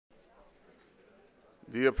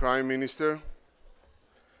Dear Prime Minister,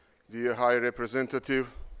 dear High Representative,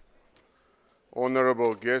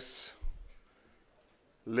 honorable guests,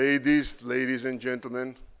 ladies and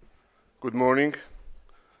gentlemen, good morning.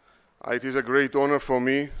 It is a great honor for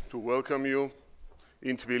me to welcome you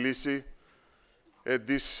in Tbilisi at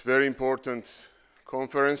this very important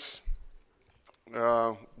conference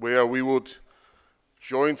where we would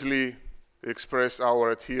jointly express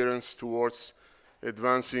our adherence towards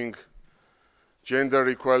advancing gender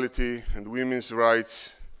equality and women's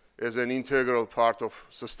rights as an integral part of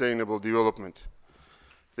sustainable development.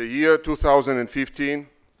 The year 2015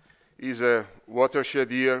 is a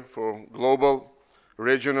watershed year for global,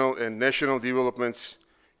 regional, and national developments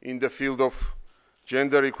in the field of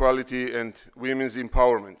gender equality and women's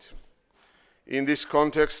empowerment. In this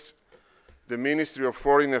context, the Ministry of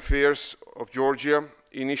Foreign Affairs of Georgia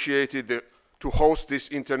initiated to host this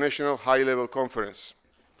international high-level conference,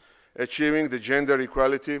 achieving the gender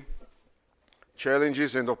equality,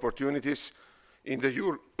 challenges and opportunities in the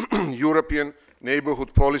European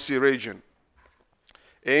Neighborhood Policy region,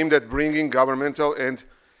 aimed at bringing governmental and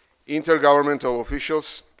intergovernmental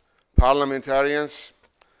officials, parliamentarians,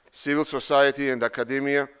 civil society and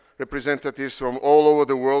academia representatives from all over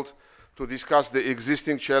the world to discuss the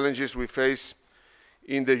existing challenges we face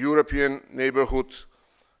in the European Neighborhood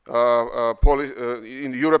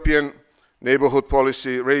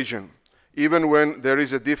Policy region, even when there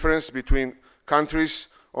is a difference between countries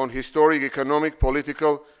on historic, economic,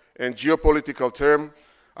 political, and geopolitical terms.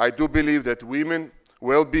 I do believe that women,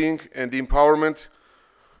 well-being, and empowerment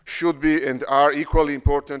should be and are equally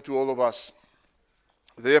important to all of us.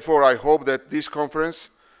 Therefore, I hope that this conference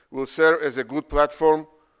will serve as a good platform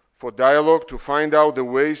for dialogue to find out the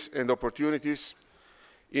ways and opportunities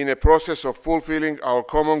in a process of fulfilling our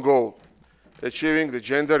common goal, achieving the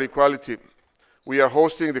gender equality. We are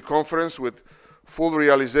hosting the conference with full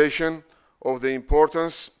realization of the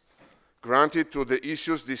importance granted to the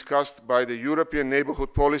issues discussed by the European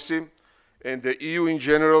Neighborhood Policy and the EU in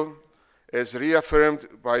general, as reaffirmed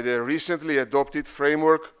by the recently adopted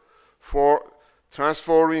framework for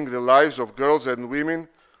transforming the lives of girls and women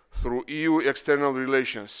through EU external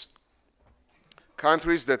relations.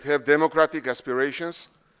 Countries that have democratic aspirations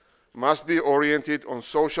must be oriented on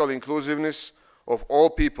social inclusiveness of all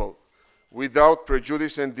people, without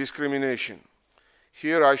prejudice and discrimination.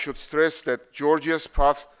 Here I should stress that Georgia's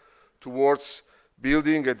path towards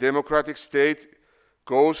building a democratic state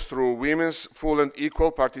goes through women's full and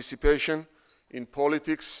equal participation in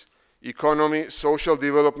politics, economy, social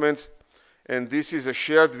development, and this is a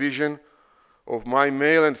shared vision of my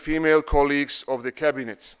male and female colleagues of the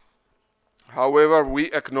cabinet. However, we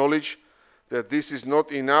acknowledge that this is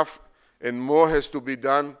not enough and more has to be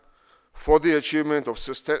done for the achievement of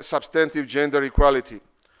substantive gender equality,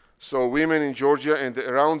 so women in Georgia and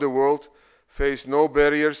around the world face no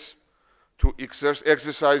barriers to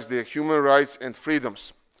exercise their human rights and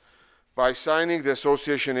freedoms. By signing the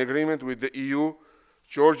association agreement with the EU,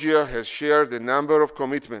 Georgia has shared a number of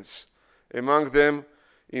commitments, among them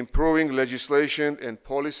improving legislation and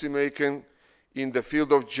policy making in the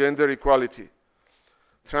field of gender equality,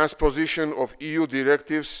 transposition of EU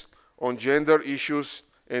directives on gender issues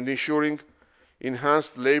and ensuring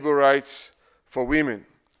enhanced labor rights for women.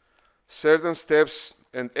 Certain steps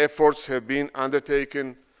and efforts have been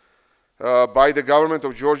undertaken by the government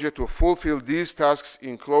of Georgia to fulfill these tasks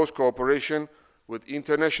in close cooperation with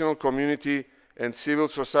international community and civil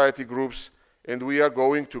society groups, and we are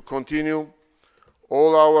going to continue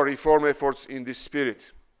all our reform efforts in this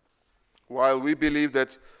spirit. While we believe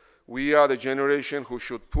that we are the generation who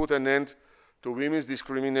should put an end to women's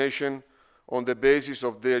discrimination on the basis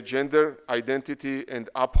of their gender identity and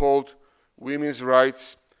uphold women's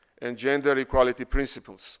rights and gender equality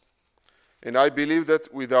principles. And I believe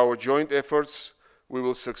that with our joint efforts, we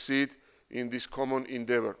will succeed in this common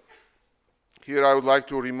endeavor. Here I would like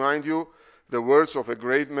to remind you the words of a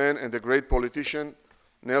great man and a great politician,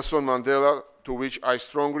 Nelson Mandela, to which I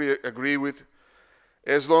strongly agree with.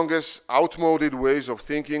 As long as outmoded ways of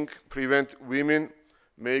thinking prevent women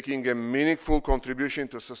making a meaningful contribution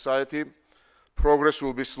to society, progress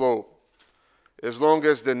will be slow. As long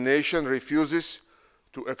as the nation refuses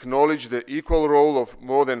to acknowledge the equal role of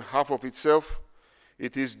more than half of itself,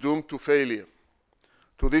 it is doomed to failure.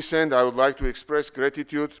 To this end, I would like to express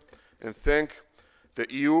gratitude and thank the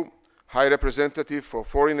EU High Representative for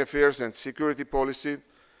Foreign Affairs and Security Policy,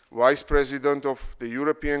 Vice President of the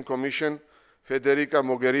European Commission, Federica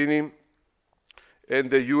Mogherini, and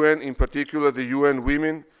the UN, in particular the UN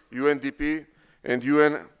Women, UNDP, and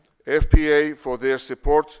UNFPA for their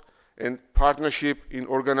support and partnership in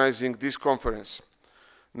organizing this conference.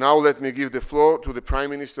 Now let me give the floor to the Prime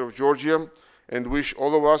Minister of Georgia and wish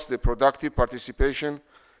all of us the productive participation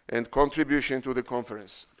and contribution to the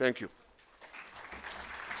conference. Thank you.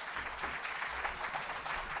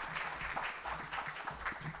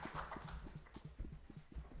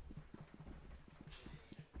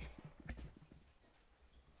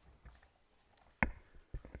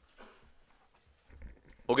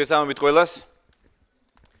 მოგესალმებით ყველას.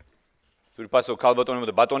 თურფასო ქალბატონებო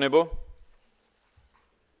და ბატონებო.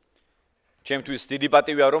 ჩემთვის დიდი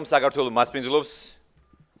პატივია რომ საქართველოს მასპინძლობს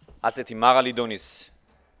ასეთი მაღალი დონის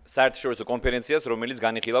საერთაშორისო კონფერენციას, რომელიც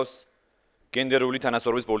განიხილავს გენდერული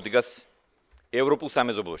თანასწორობის პოლიტიკას ევროპულ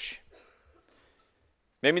სამეზობლოში.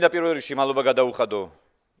 მე მინდა პირველ რიგში მადლობა გადაუხადო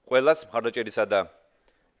ყველას მხარდაჭერისა და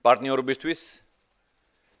პარტნიორობისთვის.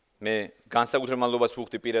 მე განსაკუთრებულ მადლობას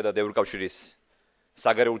ვუხდი პირადად ევროკავშირის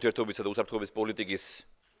საგარეო ურთიერთობისა და უსაფრთხოების პოლიტიკის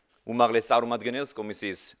უმაღლეს წარმომადგენელს,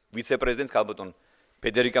 კომისიის ვიცე-პრეზიდენტს ქალბატონ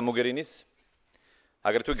Federica Mogherinis,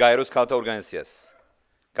 აგრეთვე გაეროს ქალთა ორგანიზაციას,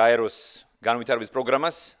 გაეროს განვითარების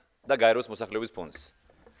პროგრამას და გაეროს მოსახლეობის ფონდს.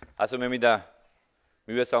 ასე მე მინდა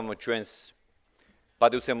მივესალმოთ ჩვენს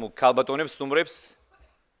პატივცემულ ქალბატონებს, სტუმრებს,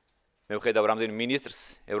 მე ვხედავ რამდენი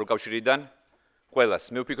მინისტრს ევროკავშირიდან, ყველას.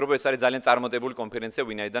 მე ვფიქრობ, ეს არის ძალიან წარმატებული კონფერენცია,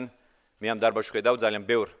 ვინაიდან მე ამ დარბაზში ვხედავ ძალიან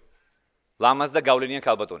ბევრ ლამაზ და გავლენიან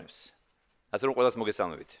ქალბატონებს. ასე რომ ყველას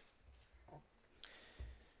მოგესალმებით.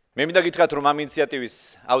 მე მინდა გითხრათ, რომ ამ ინიციატივის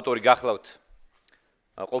ავტორი გახლავთ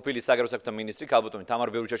ყოფილი საგარეო საქმეთა მინისტრი ქალბატონი თამარ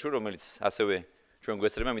ბერუჩაშვილი, რომელიც ასევე ჩვენ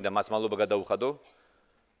გვესწრება, მინდა მას მადლობა გადაუხადო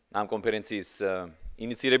ამ კონფერენციის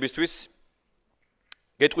ინიციირებისთვის.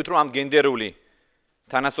 გეტყვით, რომ ამ გენდერული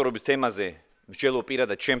თანასწორობის თემაზე მსჯელობა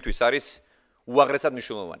პირადად ჩემთვის არის უაღრესად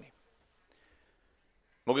მნიშვნელოვანი.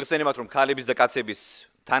 მოგეხსენებათ, რომ ქალების და კაცების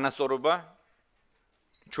თანასწორობა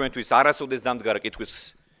ჩვენთვის არასოდეს დამდგარა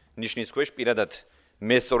კითხვის ნიშნის ქვეშ, პირადად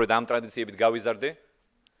მე სწორედ ამ ტრადიციებით გავიზარდე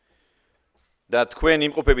და თქვენ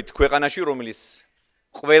იმყოფებით ქვეყანაში, რომელიც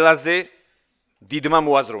ყველაზე დიდმა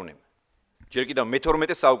მოაზროვნემ. ჯერ კიდევ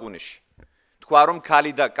მე-12 საუკუნეში თქვა, რომ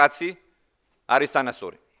ქალი და კაცი არის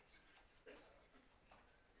თანასწორი.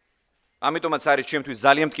 ამიტომაც არის ჩემთვის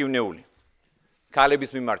ძალიან მტკივნეული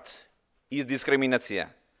ქალების მიმართ ის დისკრიმინაცია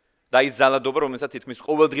და ის ზალადობა, რომელსაც თითქმის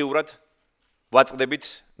ყოველდღიურად ვაწყდებით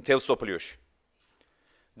მთელ სოფლიოში.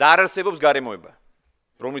 და არ არსებობს გარემოება,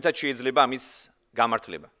 რომლითაც შეიძლება ამის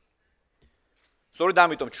გამართლება. სწორედ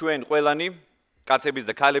ამიტომ ჩვენ ყველანი, კაცების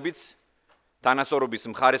და ქალებიც, თანასწორობის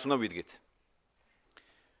მხარეს უნდა ვიდგეთ.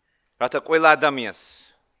 რათა ყველა ადამიანს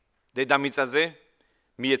დედამიწაზე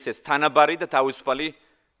მიეცეს თანაბარი და თავისუფალი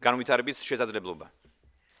განვითარების შესაძლებლობა.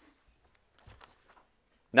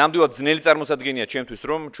 ნამდვილად ძნელი წარმოსადგენია ჩემთვის,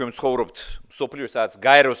 რომ ჩვენ ვცხოვრობთ სოფლიოში, სადაც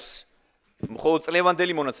გაეროს მხოლოდ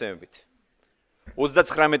წლევანდელი მონაცემებით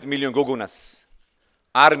 39 მილიონ გოგონას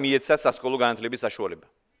არ მიეცა სასკოლო განათლების საშუალება.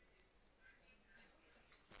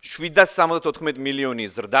 774 მილიონი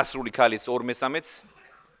ზრდასრული ქალის 2/3-ს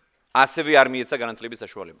ასევე არ მიეცა განათლების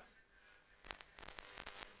საშუალება.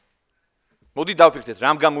 მოდი დავფიქრდეთ,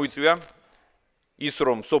 რამ გამოიწვია ის,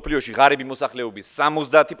 რომ სოფლიოში ღარიბი მოსახლეობის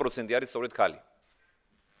 70% არის სწორედ ქალი.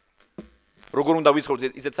 როგორ უნდა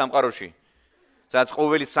ვიცხოვროთ ისეთ სამყაროში, სადაც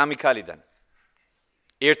ყოველი 3 ქალიდან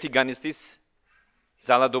ერთი განიცდის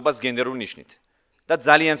ძალადობას გენდერულ ნიშნით და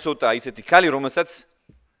ძალიან ცოტა ისეთი ქალი, რომელსაც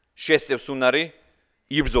შესწევს უნარი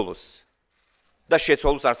იბრძოლოს და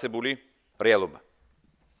შეცვალოს არსებული რეალობა.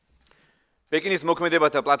 პეკინის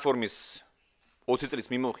მოქმედებათა პლატფორმის 20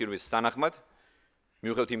 წლის მიმოხილვის თანახმად,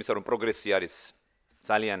 მიუხედავად იმისა, რომ პროგრესი არის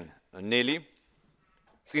ძალიან ნელი,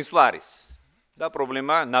 წინსვლა არის და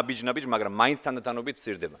პრობლემა ნაბიჯ-ნაბიჯ, მაგრამ მაინც თანდათანობით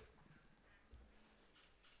მცირდება.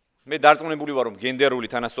 მე დარწმუნებული ვარ, რომ გენდერული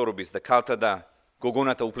თანასწორობის და ქალთა და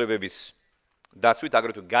გოგონათა უფლებების დაცვით,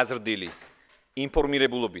 აგრეთვე გაზრდილი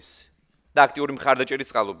ინფორმირებულობის და აქტიური მხარდაჭერის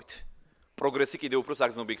წყალობით პროგრესი კიდევ უფრო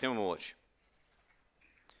საგრძნობი იქნება მომავალში.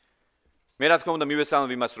 მე რა თქმა უნდა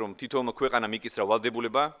მივესალმებ იმას, რომ თითოეულმა ქვეყანამ იკისრა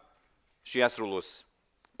ვალდებულება შეასრულოს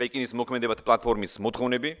პეკინის მოქმედებათა პლატფორმის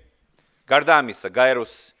მოთხოვნები. გარდა ამისა,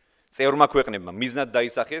 გაეროს წევრმა ქვეყნებმა მიზნად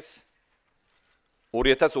დაისახეს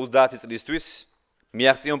 2030 წლისთვის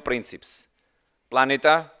მიაღწიონ პრინციპს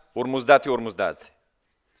პლანეტა 50-50-ზე.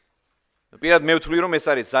 პირად მე ვთვლი, რომ ეს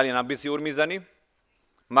არის ძალიან ამბიციური მიზანი,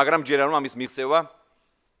 მაგრამ ჯერა რომ ამის მიღწევა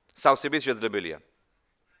სავსებით შეძლებელია.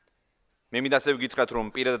 მე მინდა ასევე გითხრათ, რომ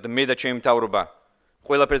პირადად მე და ჩემი მთავრობა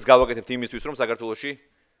ყველაფერს გავაკეთებთ იმისთვის, რომ საქართველოში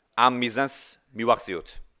ამ მიზანს მივახციოთ.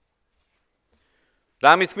 და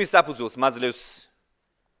ამის თქმის საფუძველს მაძლევს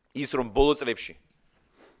ის, რომ ბოლო წლებში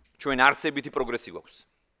ჩვენ არსებითი პროგრესი გვაქვს.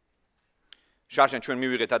 შარშან ჩვენ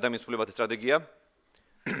მივიღეთ ადამიანის უფლებათა სტრატეგია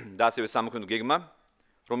და ასევე სამოქმედო გეგმა,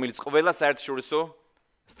 რომელიც ყველა საერთაშორისო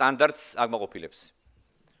სტანდარტს აკმაყოფილებს.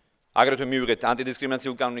 აგრეთვე მივიღეთ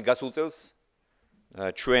ანტიდისკრიმინაციული კანონი გასულ წელს.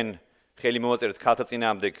 ჩვენ ხელი მოვაწერეთ ქალთა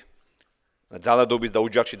წინააღმდეგ ძალადობის და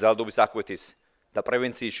ოჯახში ძალადობის აღკვეთის და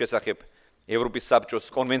პრევენციის შესახებ ევროპის საბჭოს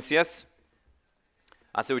კონვენციას.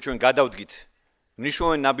 ასევე ჩვენ გადავდგით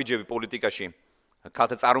მნიშვნელოვანი ნაბიჯები პოლიტიკაში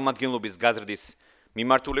ქალთა წარმომადგენლობის გაზრდის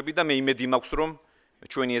მიმართულებით და მე იმედი მაქვს, რომ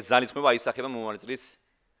ჩვენი ეს ძალისხმევა აისახება მომავალ წლის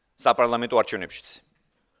საპარლამენტო არჩევნებშიც.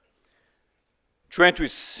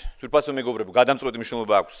 ჩვენთვის, თურქპასო მეგობრებო, გადამწყვეტი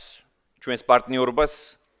მნიშვნელობა აქვს ჩვენს პარტნიორობას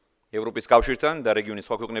ევროპის კავშირთან და რეგიონის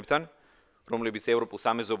სხვა ქვეყნებთან, რომლებიც ევროპულ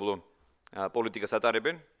სამეზობლო პოლიტიკას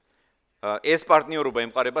ატარებენ. ეს პარტნიორობა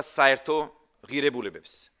ემყარება საერთო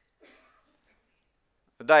ღირებულებებს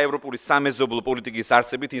და ევროპული სამეზობლო პოლიტიკის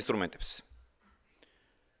არსებით ინსტრუმენტებს.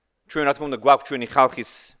 ჩვენ რა თქმა უნდა გვაქვს ჩვენი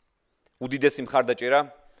ხალხის უდიდესი მხარდაჭერა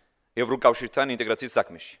ევროკავშირთან ინტეგრაციის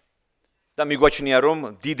საქმეში. და მიგვაჩნია, რომ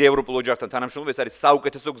დიდ ევროპულ ოჯახთან თანამშრომლობა ეს არის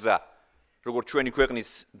საუკეთესო გზა, როგორც ჩვენი ქვეყნის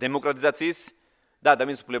დემოკრატიზაციის და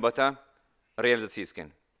ადამიანის უფლებათა რეალიზაციისკენ.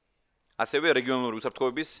 ასევე რეგიონალური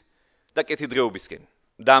უსაფრთხოების და კეთილდღეობისკენ.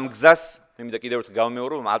 და ამ გზას მე მინდა კიდევ ერთხელ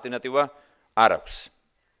გავამეორო, რომ ალტერნატივა არ აქვს.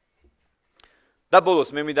 და ბოლოს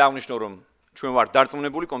მე მინდა აღნიშნო, რომ ჩვენ ვართ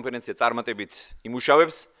დარწმუნებული კონფერენცია წარმატებით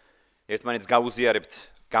იმუშავებს, ერთმანეთს გავუზიარებთ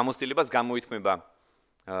გამოცდილებას, გამოითქმება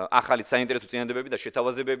ახალი საინტერესო წინადადებები და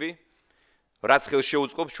შეთავაზებები, რაც ხელს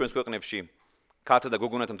შეუწყობს ჩვენს ქვეყნებში ქალთა და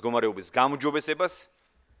გოგონათა მდგომარეობის გაუმჯობესებას,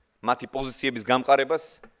 მათი პოზიციების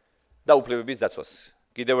გამყარებას და უფლებების დაცვას.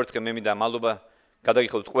 კიდევ ერთხელ მე მინდა მადლობა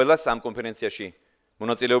გადაგიხადოთ ყველას ამ კონფერენციაში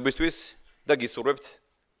მონაწილეობისთვის და გისურვებთ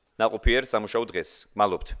ნაყოფიერ სამუშაო დღეს.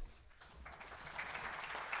 მადლობთ.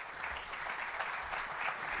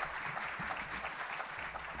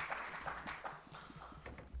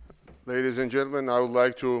 Ladies and gentlemen, I would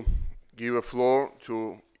like to give a floor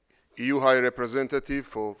to EU High Representative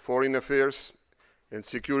for Foreign Affairs and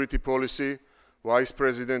Security Policy, Vice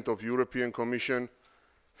President of European Commission,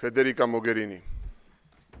 Federica Mogherini.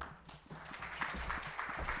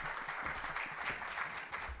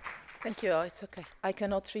 Thank you. Oh, it's okay. I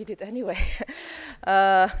cannot read it anyway.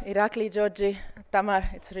 Irakli, Giorgi, Tamar,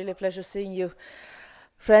 it's really a pleasure seeing you.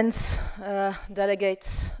 Friends,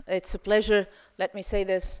 delegates, it's a pleasure, let me say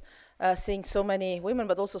this, seeing so many women,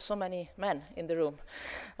 but also so many men in the room.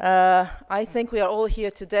 I think we are all here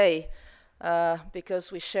today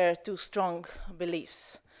because we share two strong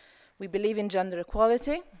beliefs. We believe in gender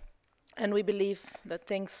equality, and we believe that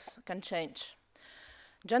things can change.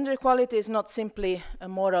 Gender equality is not simply a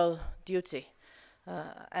moral duty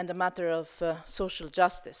and a matter of social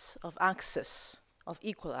justice, of access, of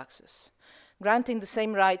equal access. Granting the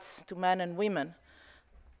same rights to men and women,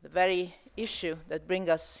 the very issue that brings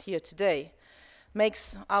us here today,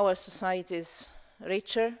 makes our societies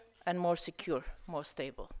richer and more secure, more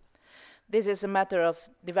stable. This is a matter of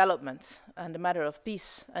development and a matter of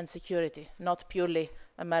peace and security, not purely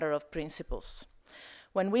a matter of principles.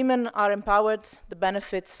 When women are empowered, the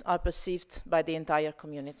benefits are perceived by the entire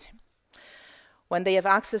community. When they have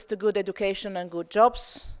access to good education and good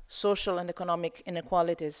jobs, social and economic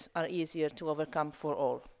inequalities are easier to overcome for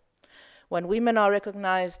all. When women are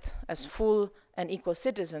recognized as full and equal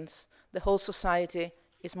citizens, the whole society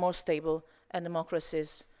is more stable and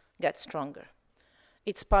democracies get stronger.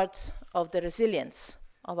 It's part of the resilience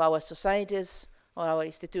of our societies, of our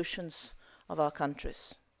institutions, of our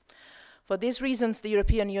countries. For these reasons, the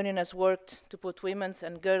European Union has worked to put women's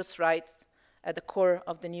and girls' rights at the core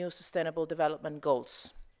of the new Sustainable Development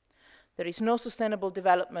Goals. There is no sustainable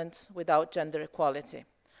development without gender equality,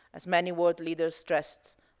 as many world leaders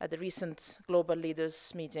stressed at the recent Global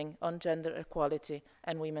Leaders Meeting on Gender Equality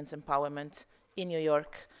and Women's Empowerment in New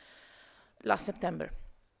York last September.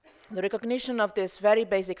 The recognition of this very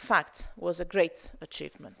basic fact was a great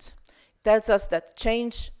achievement. It tells us that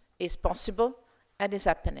change is possible and is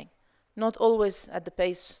happening. Not always at the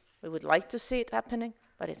pace we would like to see it happening,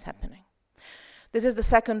 but it's happening. This is the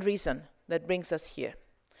second reason that brings us here.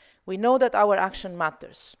 We know that our action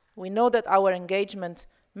matters. We know that our engagement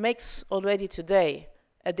makes already today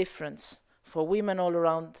a difference for women all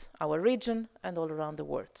around our region and all around the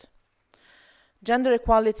world. Gender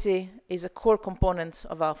equality is a core component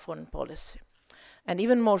of our foreign policy, and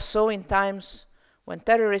even more so in times when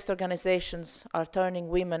terrorist organizations are turning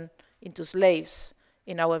women into slaves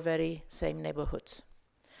in our very same neighborhood.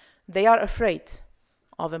 They are afraid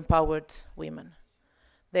of empowered women.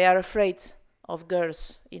 They are afraid of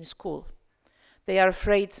girls in school. They are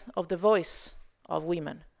afraid of the voice of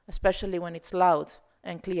women, especially when it's loud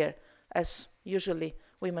and clear, as usually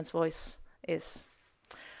women's voice is.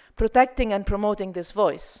 Protecting and promoting this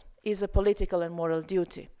voice is a political and moral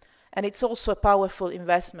duty, and it's also a powerful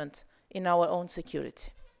investment in our own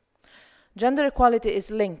security. Gender equality is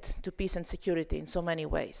linked to peace and security in so many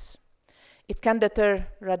ways. It can deter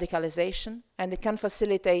radicalization, and it can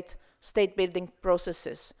facilitate state-building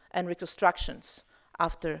processes and reconstructions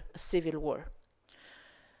after a civil war.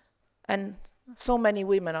 And so many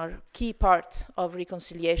women are a key part of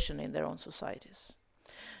reconciliation in their own societies.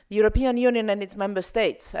 The European Union and its member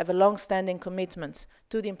states have a long-standing commitment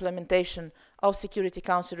to the implementation of Security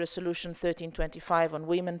Council Resolution 1325 on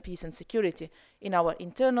women, peace and security in our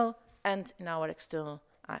internal and in our external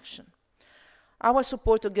action. Our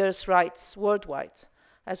support to girls' rights worldwide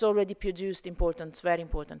has already produced very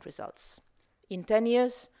important results. In 10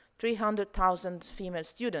 years, 300,000 female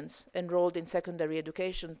students enrolled in secondary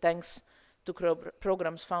education thanks to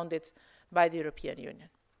programs founded by the European Union.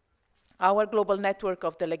 Our global network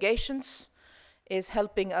of delegations is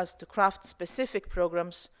helping us to craft specific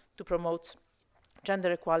programs to promote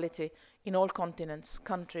gender equality in all continents,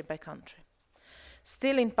 country by country.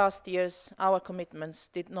 Still, in past years, our commitments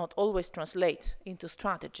did not always translate into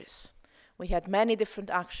strategies. We had many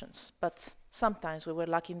different actions, but sometimes we were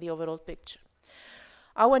lacking the overall picture.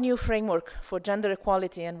 Our new framework for gender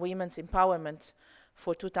equality and women's empowerment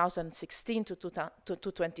for 2016 to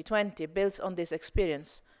 2020 builds on this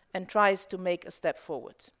experience and tries to make a step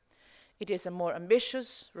forward. It is a more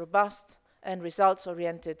ambitious, robust, and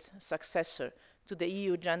results-oriented successor to the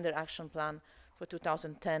EU Gender Action Plan for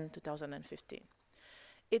 2010-2015.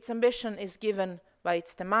 Its ambition is given by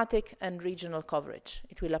its thematic and regional coverage.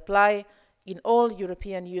 It will apply in all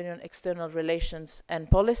European Union external relations and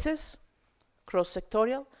policies,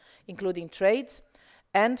 cross-sectorial, including trade,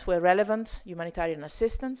 and, where relevant, humanitarian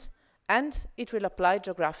assistance, and it will apply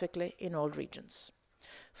geographically in all regions.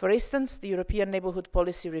 For instance, the European Neighbourhood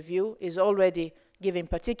Policy Review is already giving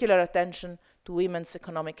particular attention to women's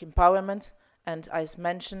economic empowerment, and as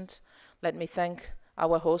mentioned, let me thank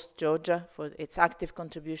our host, Georgia, for its active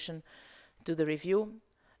contribution to the review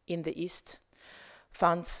in the East.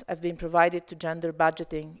 Funds have been provided to gender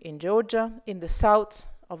budgeting in Georgia. In the south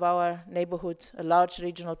of our neighborhood, a large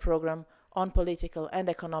regional program on political and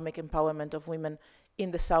economic empowerment of women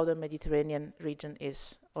in the southern Mediterranean region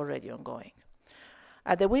is already ongoing.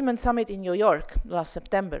 At the Women's Summit in New York last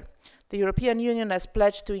September, the European Union has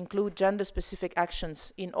pledged to include gender-specific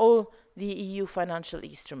actions in all the EU financial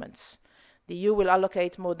instruments. The EU will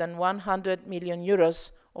allocate more than 100 million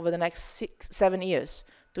euros over the next 7 years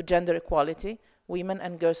to gender equality, women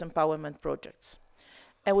and girls empowerment projects.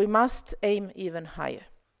 And we must aim even higher.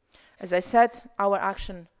 As I said, our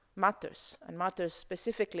action matters, and matters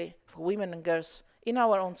specifically for women and girls in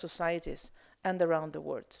our own societies and around the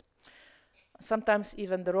world. Sometimes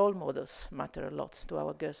even the role models matter a lot to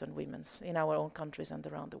our girls and women in our own countries and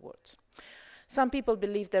around the world. Some people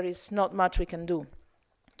believe there is not much we can do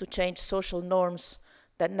to change social norms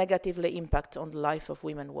that negatively impact on the life of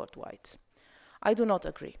women worldwide. I do not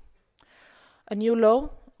agree. A new law,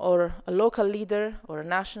 or a local leader, or a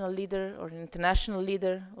national leader, or an international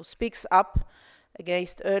leader who speaks up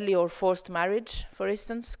against early or forced marriage, for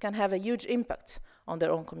instance, can have a huge impact on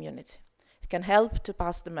their own community. It can help to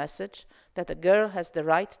pass the message that a girl has the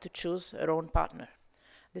right to choose her own partner.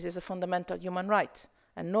 This is a fundamental human right,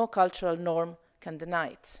 and no cultural norm can deny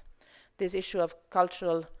it. This issue of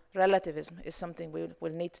cultural relativism is something we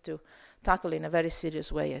will need to tackle in a very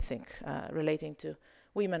serious way, I think, relating to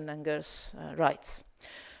women and girls' rights.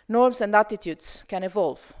 Norms and attitudes can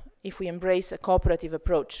evolve if we embrace a cooperative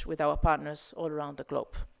approach with our partners all around the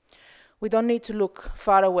globe. We don't need to look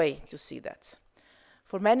far away to see that.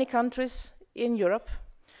 For many countries in Europe,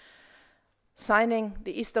 signing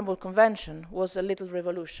the Istanbul Convention was a little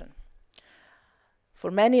revolution.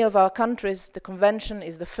 For many of our countries, the Convention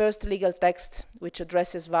is the first legal text which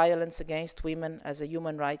addresses violence against women as a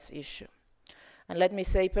human rights issue. And let me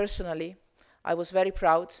say personally, I was very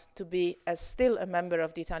proud to be, as still a member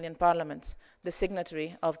of the Italian Parliament, the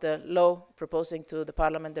signatory of the law proposing to the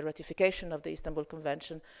Parliament the ratification of the Istanbul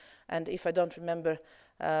Convention. And if I don't remember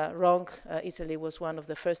wrong, Italy was one of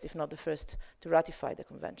the first, if not the first, to ratify the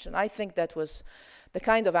Convention. I think that was the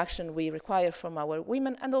kind of action we require from our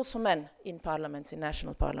women and also men in parliaments, in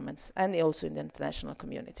national parliaments, and also in the international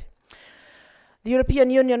community. The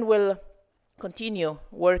European Union will continue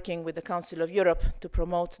working with the Council of Europe to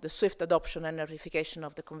promote the swift adoption and ratification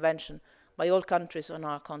of the Convention by all countries on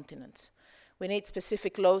our continent. We need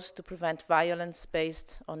specific laws to prevent violence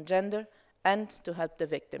based on gender and to help the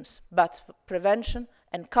victims. But prevention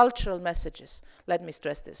and cultural messages, let me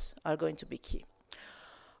stress this, are going to be key.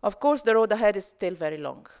 Of course, the road ahead is still very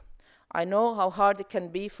long. I know how hard it can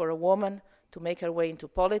be for a woman to make her way into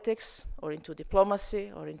politics or into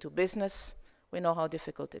diplomacy or into business. We know how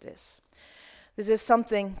difficult it is. This is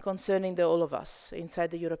something concerning all of us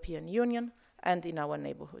inside the European Union and in our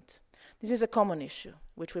neighborhood. This is a common issue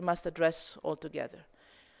which we must address all together.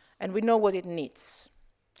 And we know what it needs.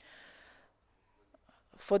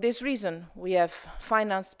 For this reason, we have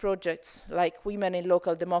financed projects like Women in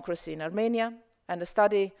Local Democracy in Armenia and a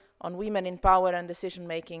study on women in power and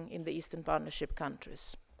decision-making in the Eastern Partnership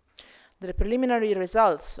countries. The preliminary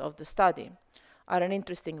results of the study are an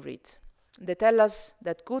interesting read. They tell us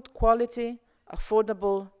that good quality,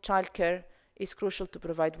 affordable childcare is crucial to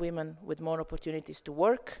provide women with more opportunities to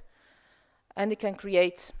work, and it can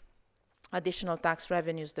create additional tax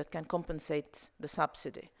revenues that can compensate the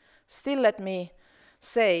subsidy. Still, let me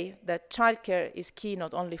say that childcare is key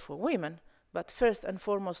not only for women, but first and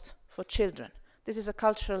foremost for children. This is a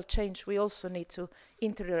cultural change we also need to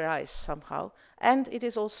interiorize somehow, and it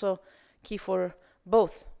is also key for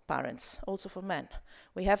both parents, also for men.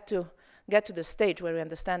 We have to get to the stage where we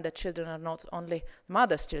understand that children are not only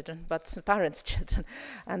mothers' children, but parents' children,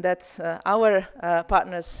 and that our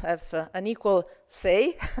partners have an equal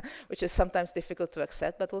say, which is sometimes difficult to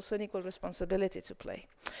accept, but also an equal responsibility to play.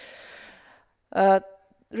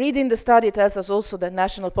 Reading the study tells us also that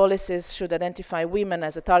national policies should identify women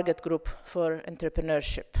as a target group for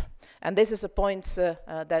entrepreneurship. And this is a point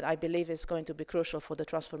that I believe is going to be crucial for the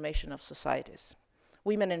transformation of societies.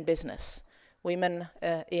 Women in business, women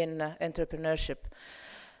in entrepreneurship.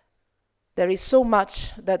 There is so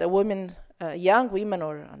much that a woman, young women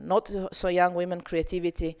or not so young women,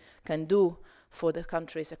 creativity can do for the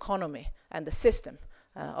country's economy and the system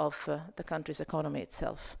of the country's economy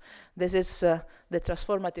itself. This is the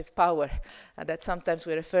transformative power that sometimes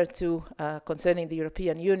we refer to concerning the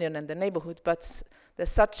European Union and the neighborhood, but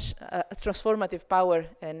there's such a transformative power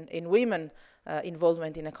in women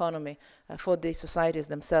involvement in economy for the societies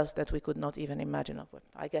themselves that we could not even imagine. But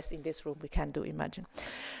I guess in this room we can do imagine.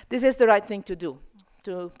 This is the right thing to do,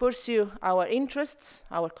 to pursue our interests,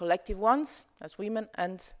 our collective ones, as women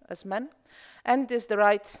and as men, and it is the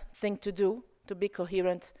right thing to do to be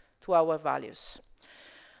coherent to our values.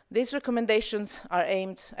 These recommendations are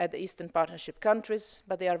aimed at the Eastern Partnership countries,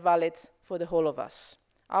 but they are valid for the whole of us.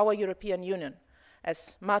 Our European Union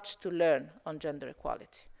has much to learn on gender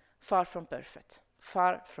equality. Far from perfect,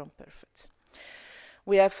 far from perfect.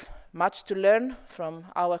 We have much to learn from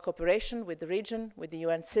our cooperation with the region, with the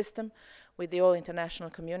UN system, with the whole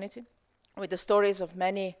international community, with the stories of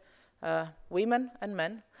many women and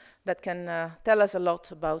men that can tell us a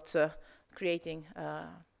lot about creating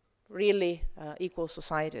really equal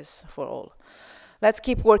societies for all. Let's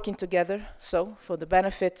keep working together, so for the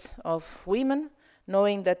benefit of women,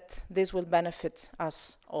 knowing that this will benefit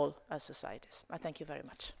us all as societies. I thank you very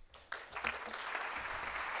much.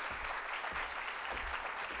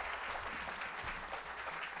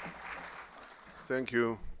 Thank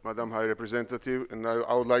you, Madam High Representative. And now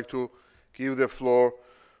I would like to give the floor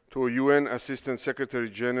to UN Assistant Secretary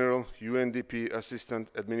General, UNDP Assistant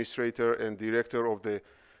Administrator and Director of the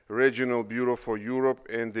Regional Bureau for Europe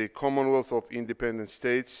and the Commonwealth of Independent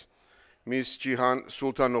States, Ms. Cihan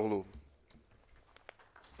Sultanoğlu.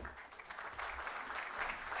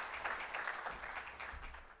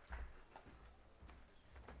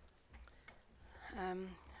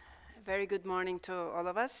 Very good morning to all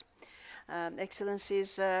of us.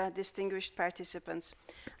 Excellencies, distinguished participants.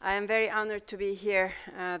 I am very honored to be here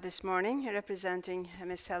this morning representing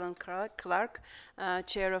Ms. Helen Clark,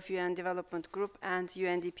 Chair of UN Development Group and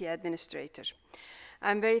UNDP Administrator.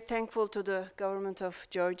 I'm very thankful to the government of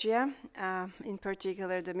Georgia, in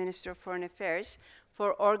particular the Minister of Foreign Affairs,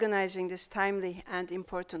 for organizing this timely and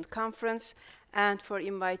important conference and for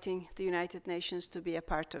inviting the United Nations to be a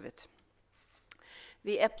part of it.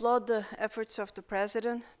 We applaud the efforts of the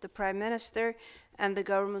President, the Prime Minister, and the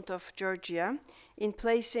government of Georgia in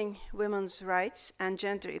placing women's rights and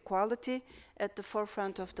gender equality at the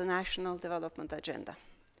forefront of the national development agenda.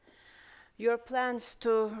 Your plans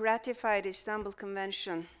to ratify the Istanbul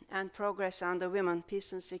Convention and progress on the Women,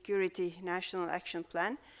 Peace and Security National Action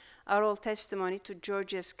Plan are all testimony to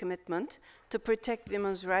Georgia's commitment to protect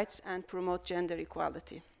women's rights and promote gender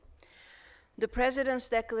equality. The President's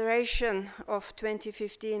declaration of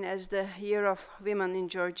 2015 as the Year of Women in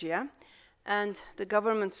Georgia and the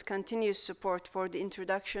government's continuous support for the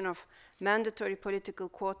introduction of mandatory political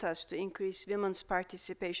quotas to increase women's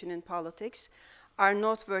participation in politics are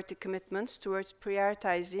noteworthy commitments towards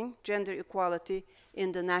prioritizing gender equality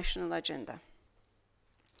in the national agenda.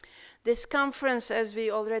 This conference, as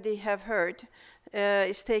we already have heard,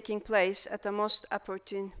 is taking place at a most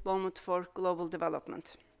opportune moment for global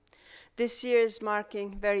development. This year is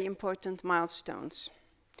marking very important milestones.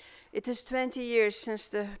 It is 20 years since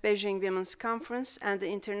the Beijing Women's Conference and the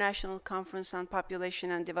International Conference on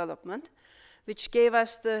Population and Development, which gave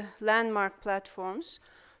us the landmark platforms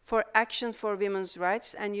for action for women's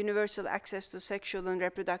rights and universal access to sexual and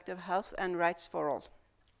reproductive health and rights for all.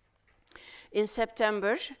 In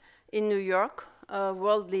September, in New York,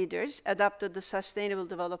 world leaders adopted the Sustainable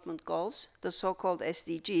Development Goals, the so-called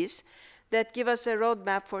SDGs, that give us a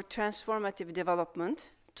roadmap for transformative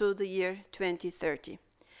development to the year 2030.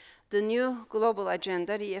 The new global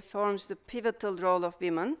agenda reaffirms the pivotal role of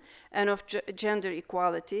women and of gender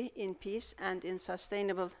equality in peace and in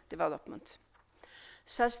sustainable development.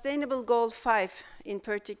 Sustainable Goal 5, in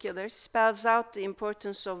particular, spells out the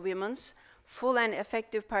importance of women's full and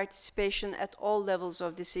effective participation at all levels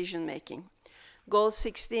of decision-making. Goal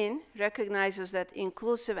 16 recognizes that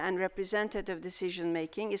inclusive and representative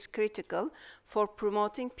decision-making is critical for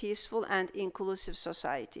promoting peaceful and inclusive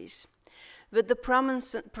societies. With the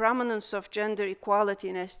prominence of gender equality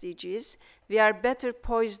in SDGs, we are better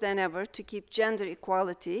poised than ever to keep gender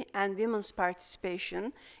equality and women's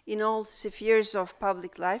participation in all spheres of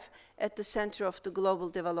public life at the center of the global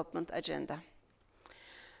development agenda.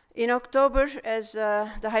 In October, as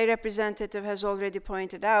the High Representative has already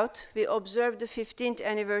pointed out, we observed the 15th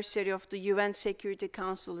anniversary of the UN Security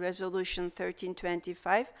Council Resolution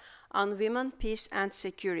 1325 on women, peace, and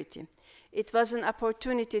security. It was an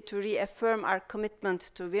opportunity to reaffirm our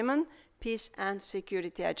commitment to women, peace, and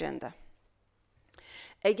security agenda.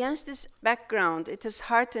 Against this background, it is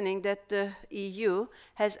heartening that the EU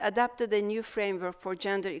has adopted a new framework for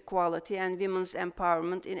gender equality and women's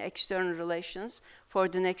empowerment in external relations for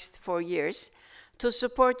the next 4 years, to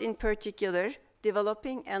support in particular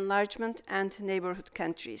developing, enlargement, and neighborhood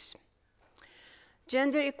countries.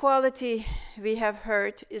 Gender equality, we have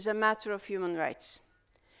heard, is a matter of human rights.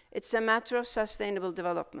 It's a matter of sustainable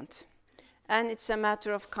development, and it's a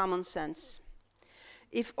matter of common sense.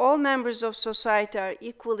 If all members of society are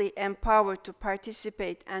equally empowered to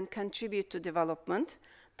participate and contribute to development,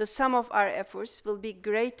 the sum of our efforts will be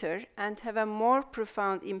greater and have a more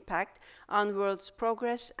profound impact on world's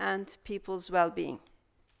progress and people's well-being.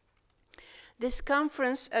 This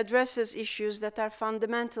conference addresses issues that are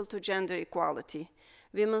fundamental to gender equality: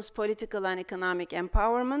 women's political and economic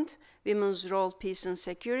empowerment, women's role, peace and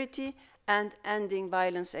security, and ending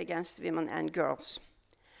violence against women and girls.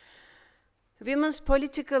 Women's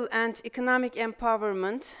political and economic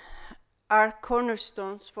empowerment are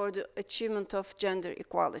cornerstones for the achievement of gender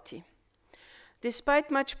equality.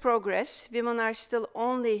 Despite much progress, women are still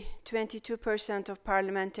only 22% of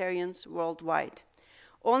parliamentarians worldwide.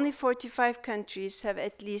 Only 45 countries have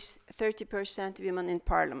at least 30% women in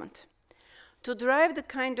parliament. To drive the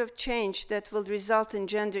kind of change that will result in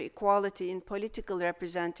gender equality in political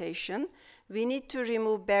representation, we need to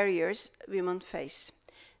remove barriers women face.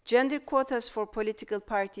 Gender quotas for political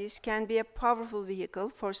parties can be a powerful vehicle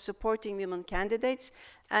for supporting women candidates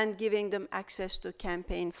and giving them access to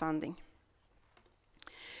campaign funding.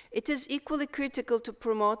 It is equally critical to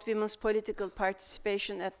promote women's political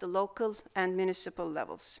participation at the local and municipal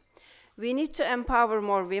levels. We need to empower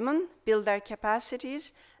more women, build their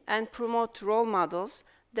capacities, and promote role models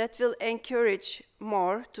that will encourage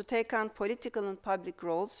more to take on political and public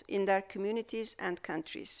roles in their communities and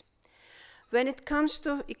countries. When it comes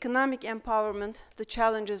to economic empowerment, the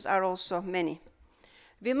challenges are also many.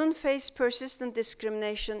 Women face persistent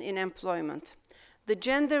discrimination in employment. The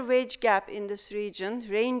gender wage gap in this region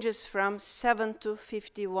ranges from 7 to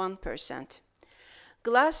 51%.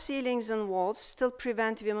 Glass ceilings and walls still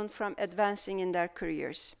prevent women from advancing in their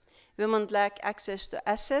careers. Women lack access to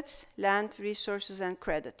assets, land, resources, and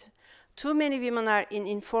credit. Too many women are in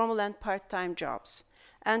informal and part-time jobs,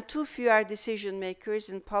 and too few are decision makers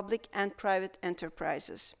in public and private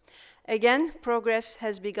enterprises. Again, progress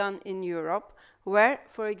has begun in Europe, where,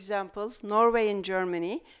 for example, Norway and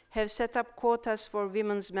Germany have set up quotas for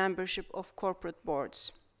women's membership of corporate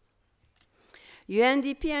boards.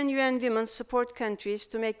 UNDP and UN Women support countries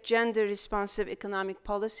to make gender-responsive economic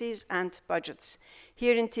policies and budgets.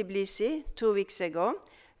 Here in Tbilisi, 2 weeks ago,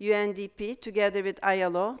 UNDP, together with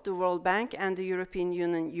ILO, the World Bank, and the European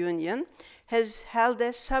Union, has held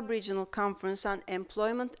a sub-regional conference on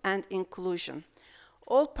employment and inclusion.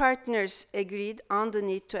 All partners agreed on the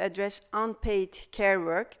need to address unpaid care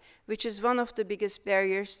work, which is one of the biggest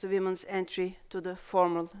barriers to women's entry to the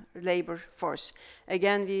formal labor force.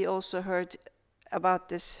 Again, we also heard about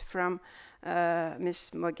this from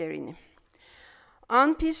Ms. Mogherini.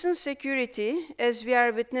 On peace and security, as we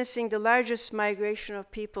are witnessing the largest migration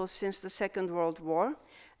of people since the Second World War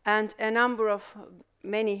and a number of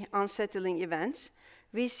many unsettling events,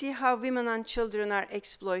 we see how women and children are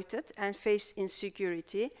exploited and face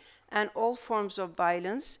insecurity and all forms of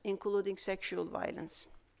violence, including sexual violence.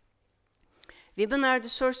 Women are the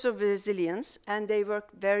source of resilience, and they work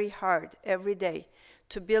very hard every day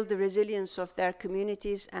to build the resilience of their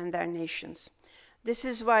communities and their nations. This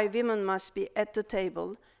is why women must be at the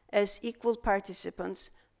table as equal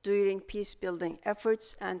participants during peace-building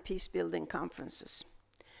efforts and peace-building conferences.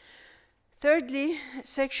 Thirdly,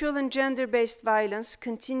 sexual and gender-based violence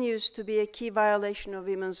continues to be a key violation of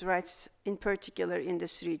women's rights, in particular in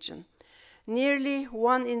this region. Nearly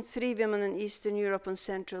 1 in 3 women in Eastern Europe and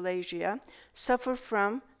Central Asia suffer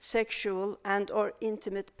from sexual and/or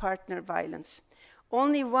intimate partner violence.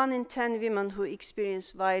 Only 1 in 10 women who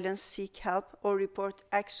experience violence seek help or report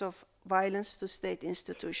acts of violence to state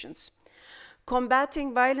institutions.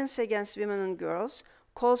 Combating violence against women and girls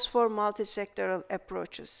calls for multi-sectoral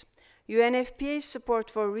approaches. UNFPA's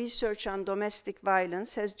support for research on domestic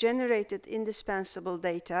violence has generated indispensable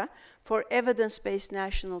data for evidence-based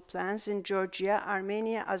national plans in Georgia,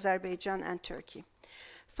 Armenia, Azerbaijan, and Turkey.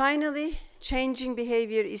 Finally, changing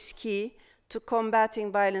behavior is key to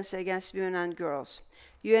combating violence against women and girls.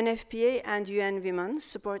 UNFPA and UN Women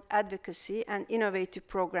support advocacy and innovative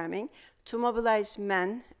programming to mobilize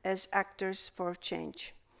men as actors for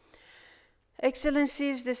change.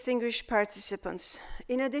 Excellencies, distinguished participants,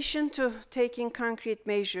 in addition to taking concrete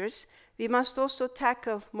measures, we must also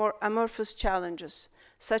tackle more amorphous challenges,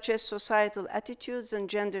 such as societal attitudes and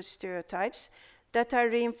gender stereotypes that are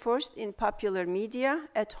reinforced in popular media,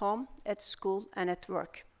 at home, at school, and at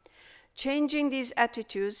work. Changing these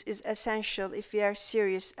attitudes is essential if we are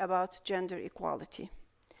serious about gender equality.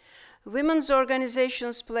 Women's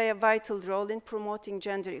organizations play a vital role in promoting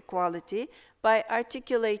gender equality by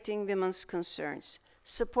articulating women's concerns.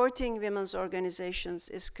 Supporting women's organizations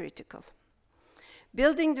is critical.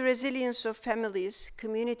 Building the resilience of families,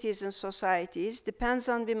 communities, and societies depends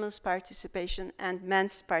on women's participation and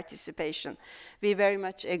men's participation. We very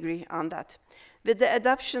much agree on that. With the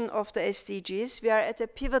adoption of the SDGs, we are at a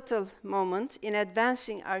pivotal moment in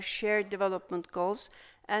advancing our shared development goals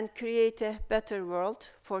and create a better world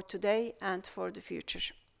for today and for the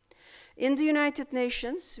future. In the United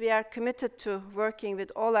Nations, we are committed to working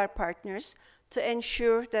with all our partners to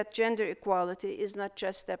ensure that gender equality is not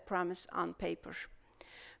just a promise on paper,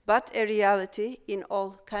 but a reality in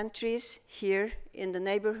all countries, here, in the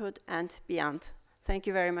neighborhood, and beyond. Thank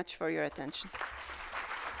you very much for your attention.